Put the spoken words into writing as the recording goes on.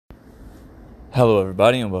Hello,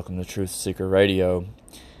 everybody, and welcome to Truth Seeker Radio.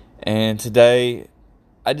 And today,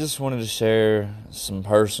 I just wanted to share some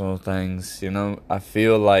personal things. I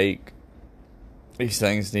feel like these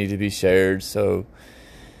things need to be shared. So,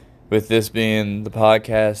 with this being the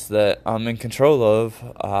podcast that I'm in control of,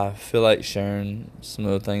 I feel like sharing some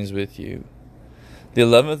of the things with you. The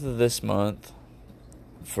 11th of this month,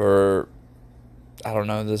 this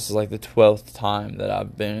is like the 12th time that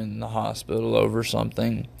I've been in the hospital over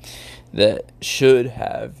something that should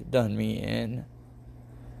have done me in.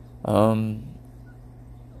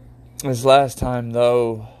 This last time,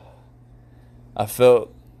 though, I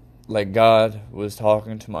felt like God was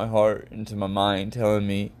talking to my heart and to my mind, telling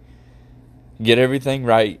me, get everything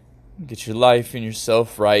right, get your life and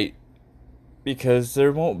yourself right, because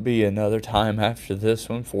there won't be another time after this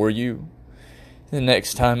one for you. The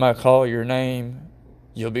next time I call your name,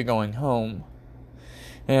 you'll be going home.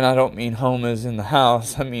 And I don't mean home as in the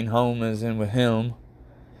house, I mean home as in with Him.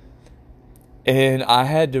 And I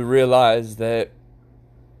had to realize that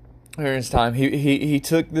during this time, he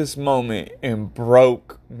took this moment and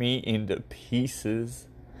broke me into pieces.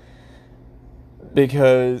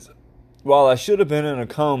 Because while I should have been in a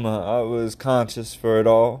coma, I was conscious for it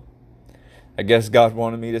all. I guess God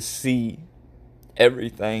wanted me to see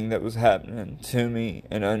everything that was happening to me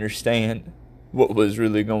and understand what was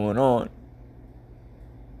really going on.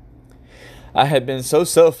 I had been so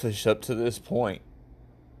selfish up to this point.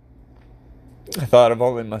 I thought of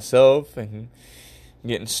only myself and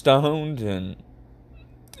getting stoned and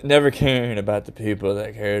never caring about the people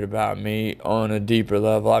that cared about me on a deeper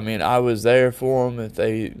level. I mean, I was there for them if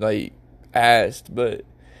they asked, but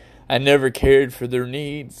I never cared for their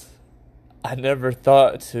needs. I never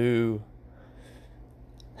thought to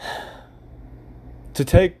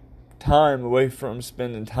take time away from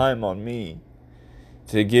spending time on me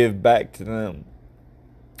to give back to them.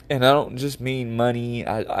 And I don't just mean money,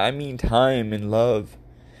 I mean time and love.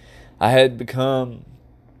 I had become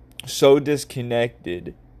so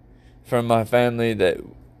disconnected from my family that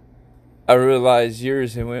I realized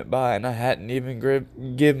years had went by and I hadn't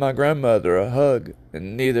even give my grandmother a hug,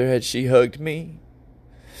 and neither had she hugged me.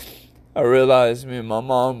 I realized me and my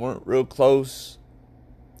mom weren't real close,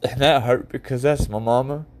 and that hurt because that's my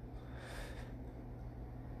mama.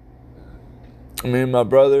 Me and my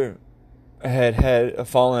brother had a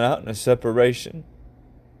falling out and a separation.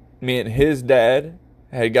 Me and his dad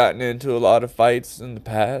had gotten into a lot of fights in the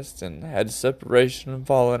past and had a separation and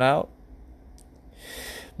falling out.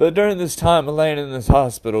 But during this time of laying in this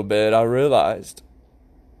hospital bed, I realized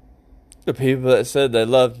the people that said they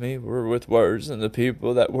loved me were with words, and the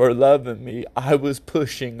people that were loving me, I was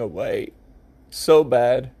pushing away so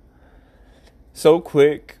bad, so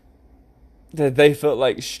quick, that they felt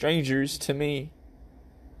like strangers to me.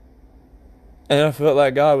 And I felt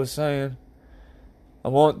like God was saying, I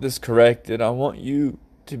want this corrected. I want you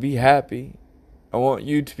to be happy. I want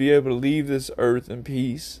you to be able to leave this earth in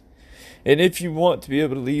peace. And if you want to be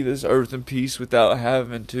able to leave this earth in peace without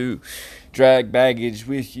having to drag baggage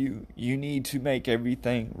with you, you need to make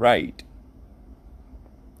everything right.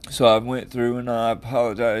 So I went through and I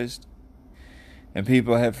apologized. And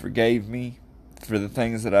people have forgave me for the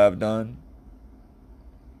things that I've done.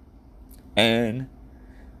 And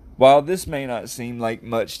while this may not seem like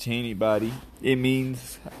much to anybody, it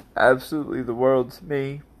means absolutely the world to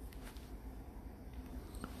me.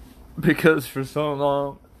 Because for so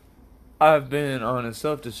long, I've been on a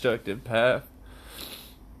self-destructive path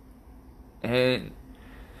and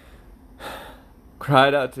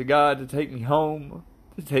cried out to God to take me home,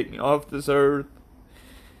 to take me off this earth,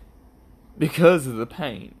 because of the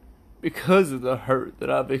pain, because of the hurt that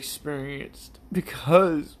I've experienced,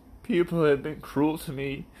 because people have been cruel to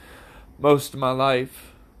me most of my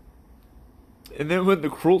life. And then when the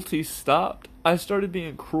cruelty stopped, I started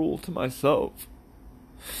being cruel to myself,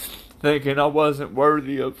 thinking I wasn't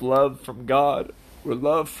worthy of love from God or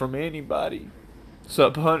love from anybody. So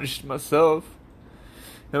I punished myself.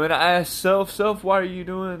 And when I asked self, why are you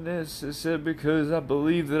doing this? It said, because I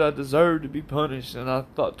believe that I deserve to be punished. And I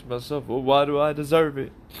thought to myself, well, why do I deserve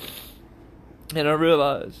it? And I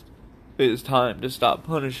realized it was time to stop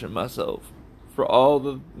punishing myself for all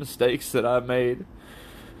the mistakes that I made,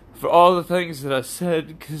 for all the things that I said,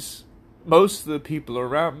 because most of the people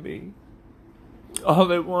around me, all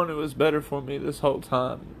they wanted was better for me this whole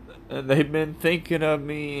time. And they've been thinking of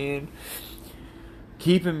me and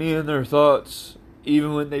keeping me in their thoughts,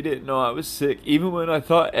 even when they didn't know I was sick, even when I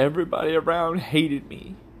thought everybody around hated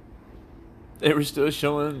me. They were still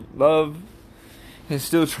showing love and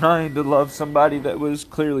still trying to love somebody that was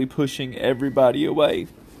clearly pushing everybody away.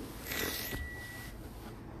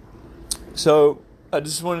 So I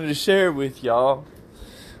just wanted to share with y'all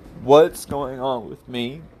what's going on with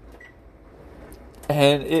me.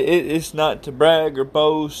 And it's not to brag or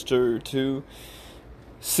boast or to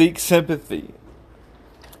seek sympathy.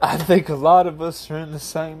 I think a lot of us are in the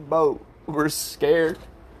same boat. We're scared.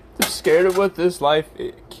 We're scared of what this life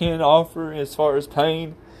can offer as far as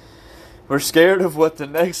pain. We're scared of what the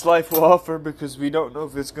next life will offer because we don't know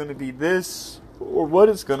if it's going to be this or what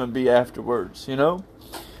it's going to be afterwards, you know?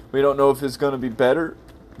 We don't know if it's going to be better,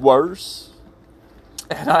 worse.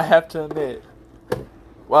 And I have to admit,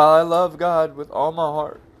 while I love God with all my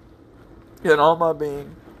heart and all my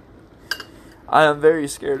being, I am very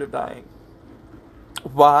scared of dying.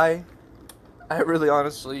 Why? I really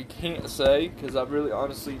honestly can't say, because I really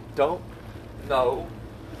honestly don't know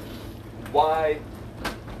why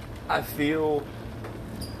I feel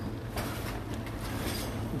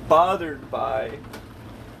bothered by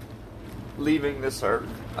leaving this earth.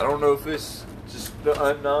 I don't know if it's just the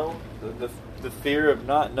unknown, the fear of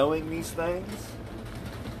not knowing these things,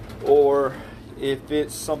 or if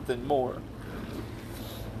it's something more.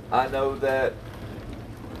 I know that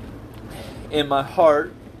in my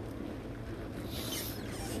heart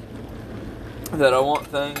that I want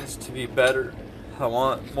things to be better. I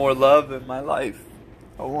want more love in my life.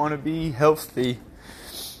 I want to be healthy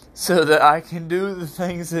so that I can do the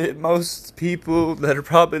things that most people that are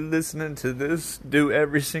probably listening to this do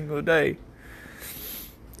every single day.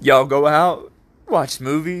 Y'all go out, watch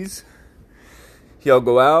movies. Y'all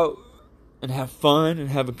go out and have fun and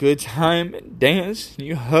have a good time and dance. And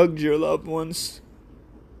you hugged your loved ones.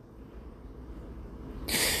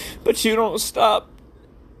 But you don't stop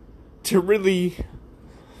to really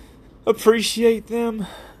appreciate them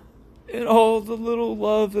and all the little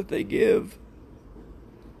love that they give.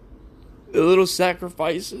 The little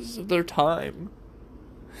sacrifices of their time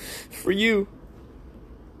for you.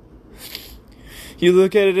 You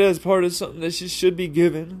look at it as part of something that should be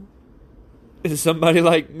given to somebody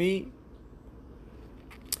like me.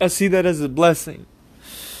 I see that as a blessing.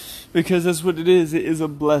 Because that's what it is. It is a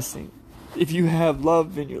blessing. If you have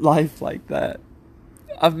love in your life like that.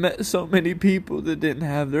 I've met so many people that didn't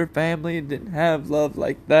have their family and didn't have love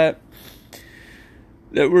like that.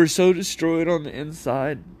 That were so destroyed on the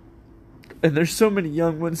inside. And there's so many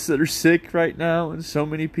young ones that are sick right now. And so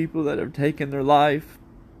many people that have taken their life.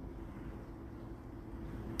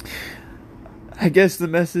 I guess the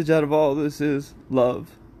message out of all this is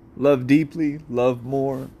love. Love deeply. Love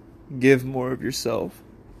more. Give more of yourself.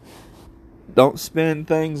 Don't spend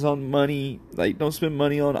things on money. Like, don't spend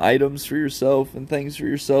money on items for yourself and things for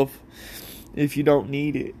yourself if you don't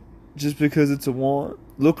need it. Just because it's a want.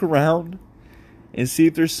 Look around and see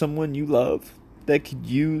if there's someone you love that could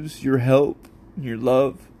use your help, your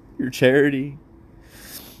love, your charity,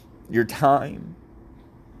 your time.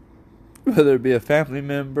 Whether it be a family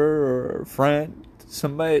member or a friend.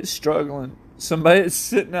 Somebody that's struggling. Somebody that's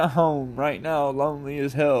sitting at home right now lonely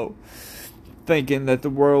as hell. Thinking that the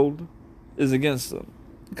world is against them.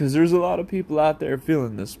 Because there's a lot of people out there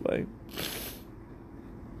feeling this way.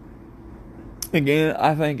 Again,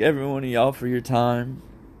 I thank every one of y'all for your time.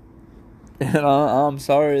 And I'm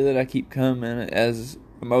sorry that I keep coming as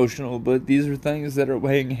emotional, but these are things that are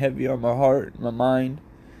weighing heavy on my heart and my mind.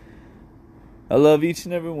 I love each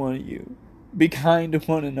and every one of you. Be kind to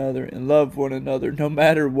one another and love one another no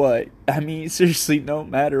matter what. I mean, seriously, no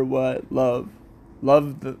matter what. Love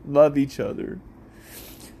each other.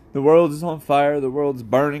 The world is on fire. The world's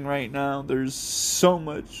burning right now. There's so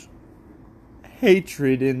much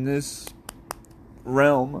hatred in this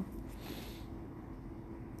realm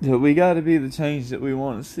that we got to be the change that we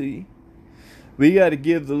want to see. We got to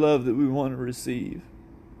give the love that we want to receive.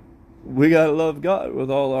 We got to love God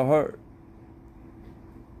with all our heart.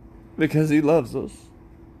 Because He loves us.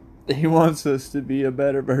 He wants us to be a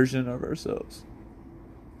better version of ourselves.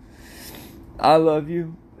 I love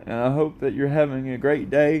you. And I hope that you're having a great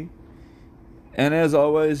day. And as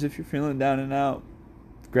always, if you're feeling down and out,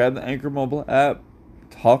 grab the Anchor mobile app.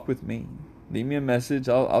 Talk with me. Leave me a message.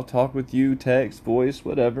 I'll talk with you. Text, voice,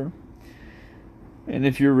 whatever. And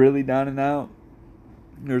if you're really down and out,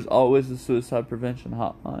 there's always a suicide prevention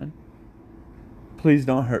hotline. Please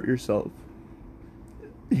don't hurt yourself.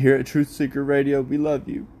 Here at Truth Seeker Radio, we love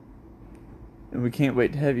you. And we can't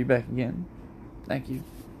wait to have you back again. Thank you.